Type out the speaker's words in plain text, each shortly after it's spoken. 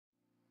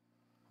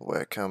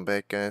Welcome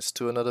back guys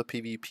to another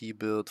PvP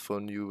build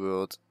for New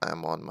World.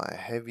 I'm on my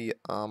heavy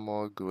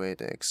armor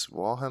Greataxe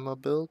Warhammer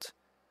build.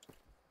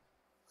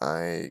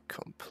 I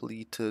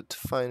completed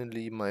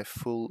finally my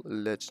full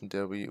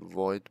legendary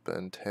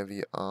Voidband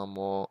heavy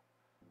armor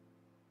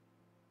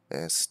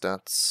as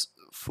stats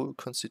full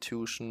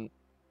constitution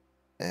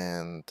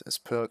and as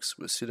perks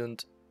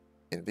resilient,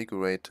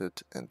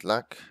 invigorated and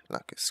luck.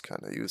 Luck is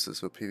kinda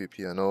useless for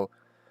PvP, I know,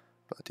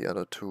 but the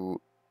other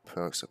two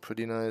perks are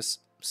pretty nice.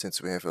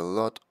 Since we have a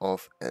lot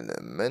of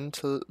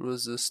elemental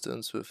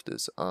resistance with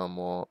this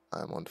armor,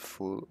 I'm on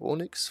full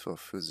Onyx for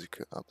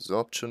physical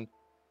absorption.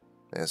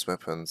 As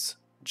weapons,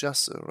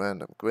 just a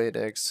random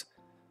Greataxe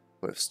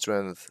with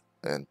strength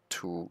and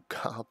 2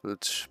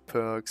 garbage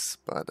perks,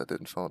 but I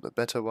didn't find a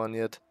better one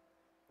yet.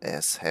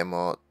 As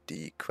hammer,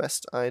 the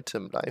quest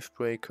item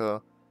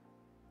Lifebreaker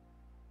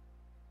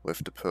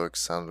with the perk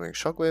Sundering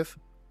Shockwave.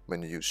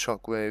 When you use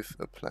Shockwave,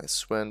 apply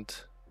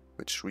Strength,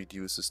 which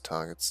reduces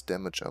target's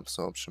damage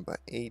absorption by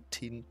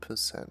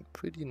 18%.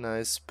 Pretty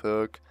nice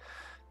perk.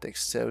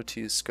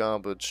 Dexterity is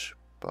garbage,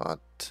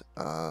 but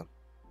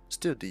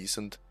still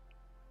decent.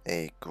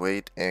 A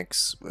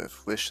Greataxe with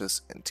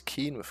Vicious and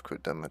Keen with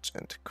crit damage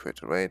and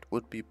crit rate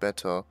would be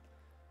better.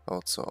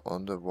 Also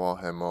on the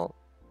Warhammer,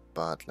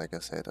 but like I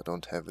said, I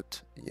don't have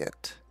it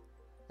yet.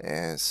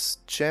 As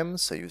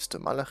gems, I use the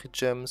Malachi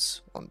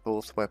gems on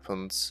both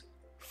weapons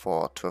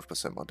for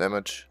 12% more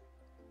damage.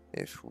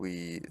 If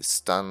we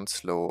stun,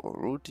 slow or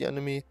root the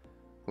enemy,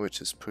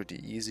 which is pretty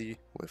easy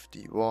with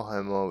the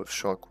Warhammer, with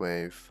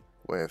Shockwave,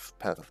 with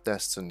Path of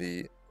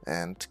Destiny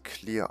and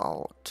Clear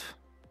Out.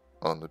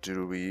 On the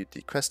jewelry,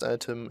 the quest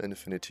item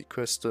Infinity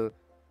Crystal,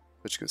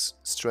 which gives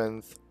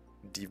strength,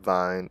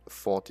 divine,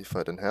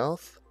 fortified and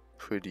health.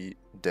 Pretty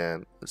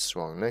damn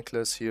strong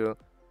necklace here.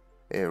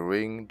 A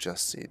ring,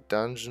 just a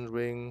dungeon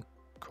ring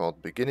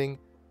called Beginning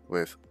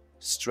with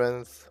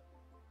strength,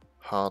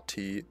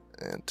 hearty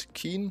and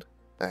keen.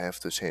 I have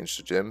to change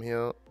the gem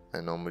here.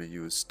 I normally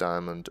use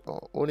diamond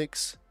or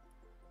onyx.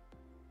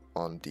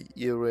 On the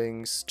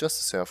earrings, just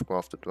a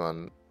self-crafted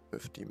one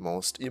with the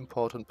most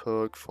important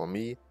perk for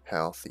me,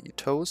 Healthy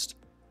Toast.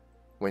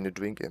 When you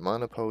drink a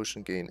mana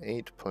potion, gain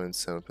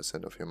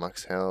 8.7% of your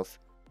max health.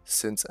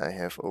 Since I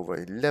have over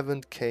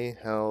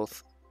 11k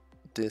health,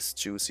 this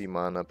juicy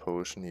mana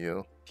potion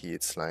here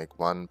heals like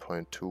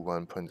 1.2,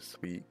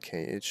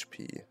 1.3k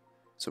HP.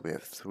 So we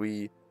have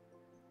 3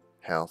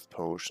 health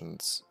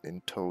potions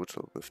in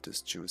total with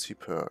this juicy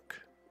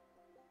perk.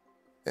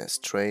 As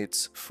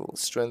traits, full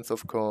strength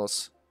of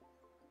course,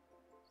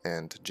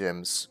 and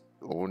gems,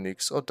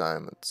 onyx or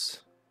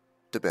diamonds.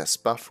 The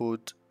best buff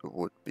food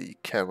would be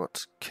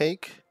carrot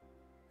cake.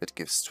 It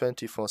gives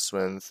 24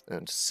 strength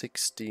and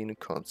 16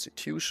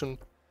 constitution.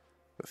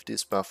 With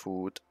this buff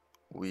food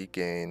we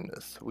gain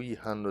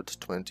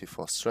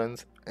 324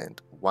 strength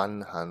and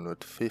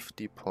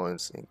 150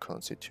 points in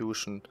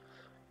constitution,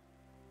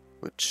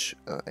 which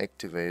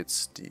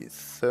activates the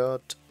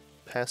third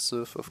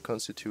passive of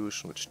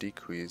constitution, which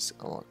decreases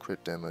our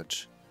crit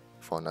damage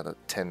for another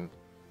 10%.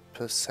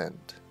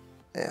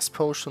 As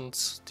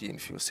potions, the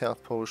infused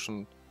health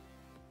potion,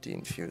 the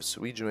infused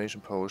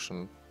regeneration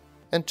potion,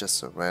 and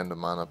just a random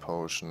mana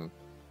potion.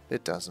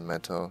 It doesn't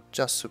matter,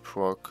 just to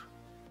proc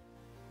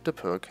the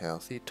perk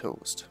Healthy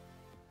Toast.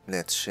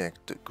 Let's check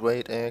the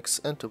Greataxe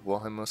and the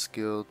Warhammer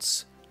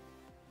skills.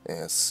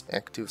 As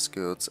active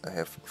skills, I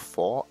have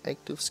 4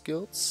 active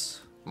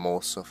skills.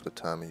 Most of the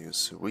time I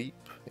use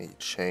Reap, a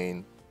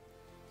chain,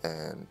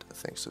 and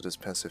thanks to this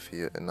passive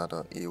here,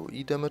 another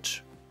AoE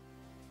damage.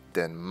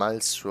 Then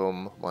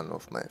Maelstrom, one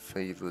of my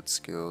favorite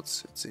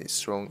skills. It's a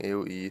strong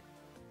AoE,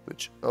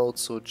 which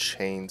also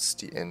chains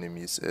the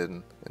enemies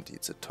in and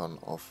deals a ton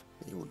of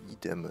AoE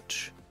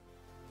damage.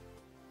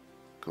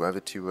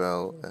 Gravity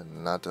Well,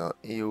 another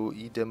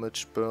AoE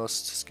damage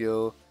burst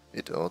skill.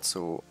 It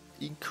also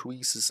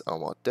increases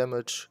our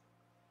damage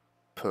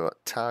per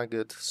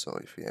target, so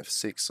if we have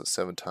 6 or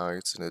 7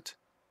 targets in it,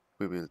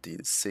 we will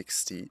deal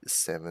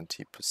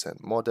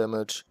 60-70% more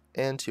damage,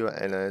 and your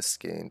allies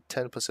gain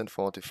 10%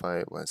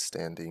 fortify while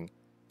standing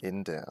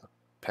in there.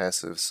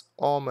 Passives,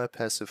 all my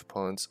passive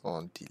points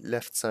on the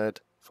left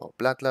side for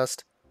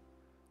Bloodlust,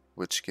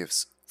 which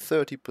gives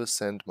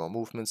 30% more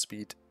movement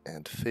speed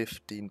and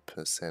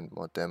 15%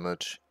 more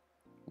damage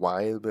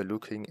while we're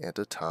looking at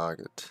a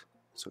target.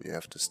 So you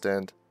have to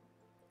stand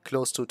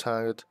close to a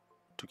target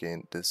to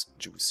gain this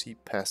juicy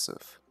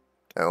passive.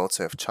 I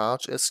also have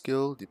Charge as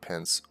skill,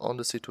 depends on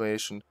the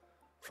situation.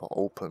 For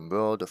open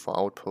world or for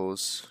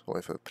outposts, or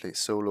if I play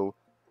solo,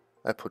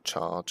 I put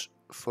Charge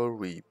for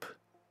Reap,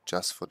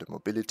 just for the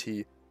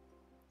mobility.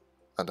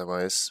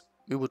 Otherwise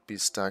we would be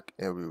stuck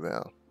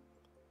everywhere.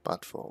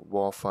 But for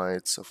war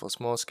fights or for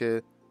small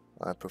scale,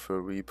 I prefer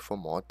Reap for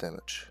more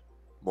damage.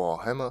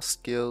 Warhammer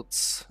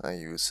skills, I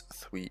use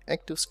 3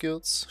 active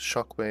skills,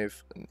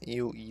 Shockwave, an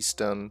AoE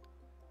stun,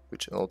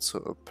 which also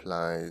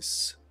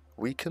applies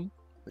Weaken,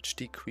 which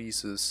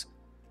decreases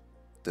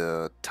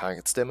the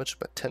target's damage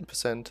by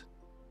 10%.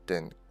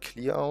 Then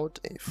Clear Out,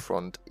 a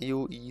front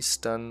AoE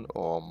stun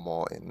or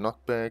more in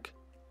knockback.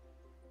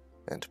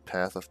 and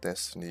Path of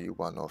Destiny,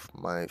 one of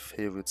my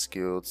favorite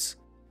skills,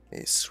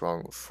 a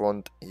strong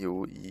front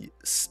AoE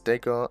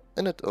stagger,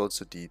 and it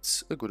also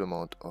deals a good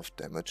amount of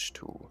damage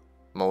too.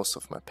 Most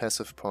of my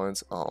passive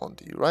points are on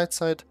the right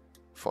side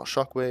for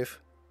Shockwave,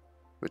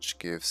 which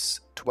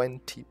gives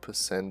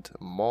 20%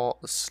 more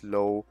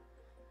slow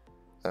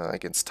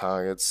against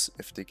targets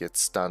if they get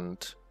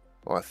stunned,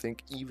 or I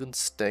think even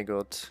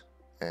staggered,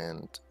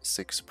 and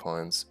 6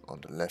 points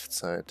on the left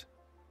side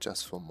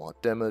just for more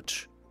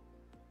damage,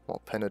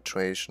 more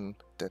penetration,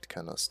 that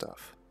kind of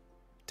stuff.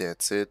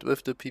 That's it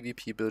with the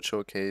PvP build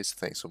showcase.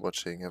 Thanks for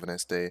watching, have a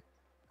nice day,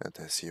 and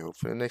I'll see you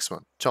for the next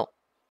one. Ciao!